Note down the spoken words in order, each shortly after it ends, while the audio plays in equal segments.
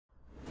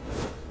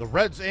The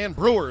Reds and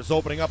Brewers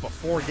opening up a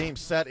 4-game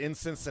set in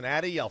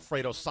Cincinnati.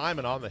 Alfredo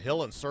Simon on the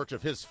hill in search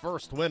of his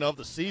first win of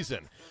the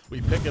season.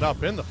 We pick it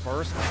up in the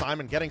first.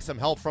 Simon getting some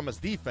help from his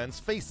defense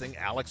facing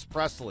Alex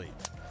Presley.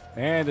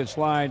 And it's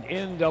lined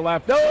into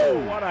left.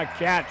 Oh, what a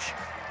catch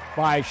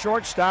by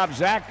shortstop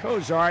Zach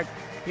Cozart.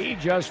 He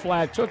just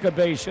flat took a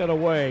base hit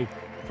away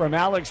from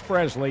Alex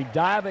Presley,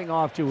 diving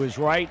off to his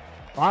right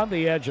on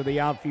the edge of the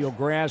outfield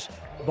grass.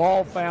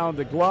 Ball found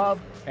the glove,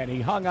 and he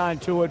hung on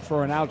to it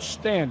for an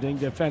outstanding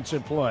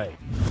defensive play.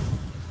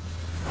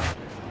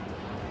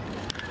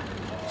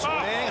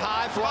 Swing,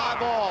 high fly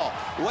ball,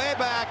 way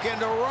back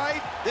into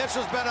right. This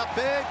has been a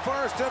big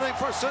first inning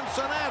for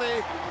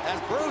Cincinnati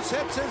as Bruce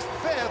hits his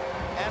fifth,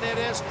 and it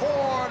is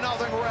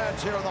 4-0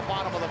 Reds here in the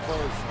bottom of the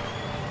first.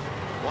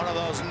 One of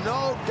those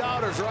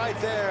no-doubters right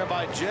there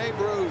by Jay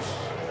Bruce.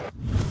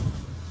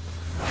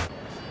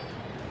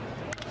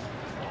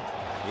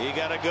 He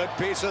got a good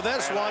piece of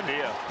this one.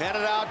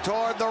 Headed out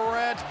toward the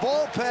Reds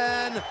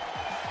bullpen.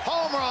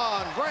 Home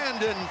run,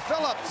 Brandon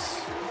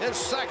Phillips. His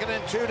second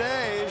in 2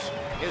 days.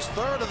 His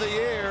third of the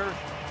year.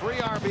 3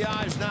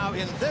 RBIs now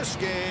in this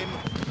game.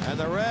 And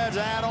the Reds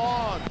add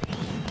on.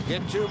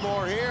 Get 2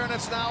 more here, and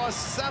it's now a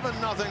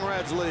 7-0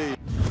 Reds lead.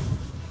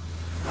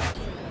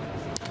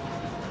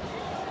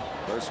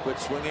 First pitch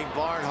swinging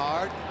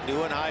Barnhart.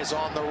 Neuenhuis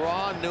on the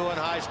run.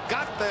 Neuenhuis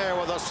got there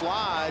with a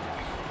slide.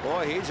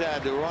 Boy, he's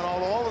had to run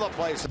all over the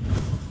place.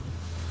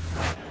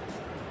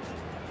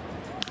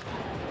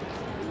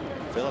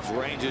 Phillips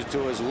ranges to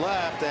his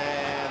left,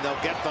 and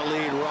they'll get the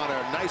lead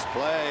runner. Nice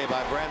play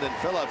by Brandon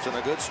Phillips, and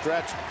a good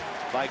stretch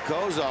by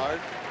Cozart.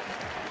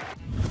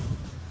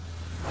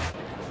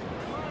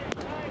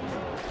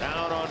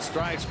 Down on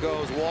strikes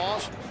goes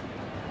Walsh.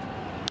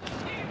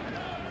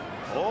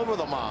 Over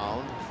the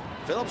mound.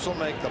 Phillips will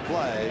make the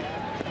play.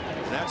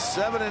 And that's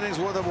 7 innings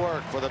worth of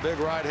work for the big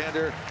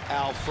right-hander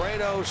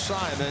Alfredo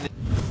Simon.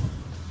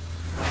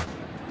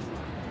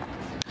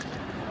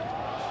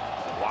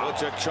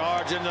 Puts a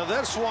charge into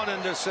this one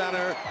into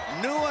center.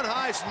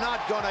 Neuenhuis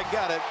not going to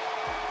get it.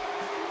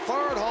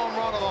 Third home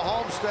run of the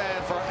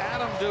homestand for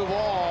Adam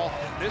Duvall.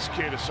 This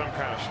kid is some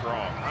kind of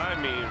strong. I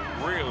mean,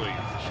 really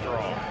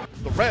strong.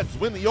 The Reds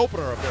win the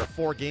opener of their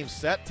 4-game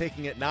set,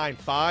 taking it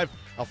 9-5.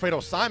 Alfredo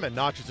Simon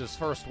notches his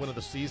first win of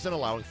the season,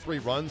 allowing 3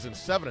 runs in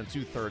 7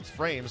 2/3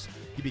 frames.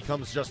 He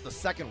becomes just the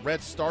second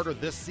Reds starter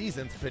this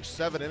season to pitch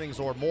 7 innings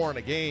or more in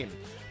a game.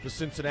 The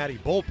Cincinnati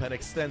bullpen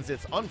extends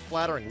its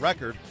unflattering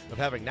record of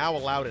having now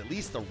allowed at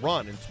least a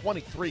run in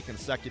 23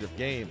 consecutive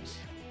games.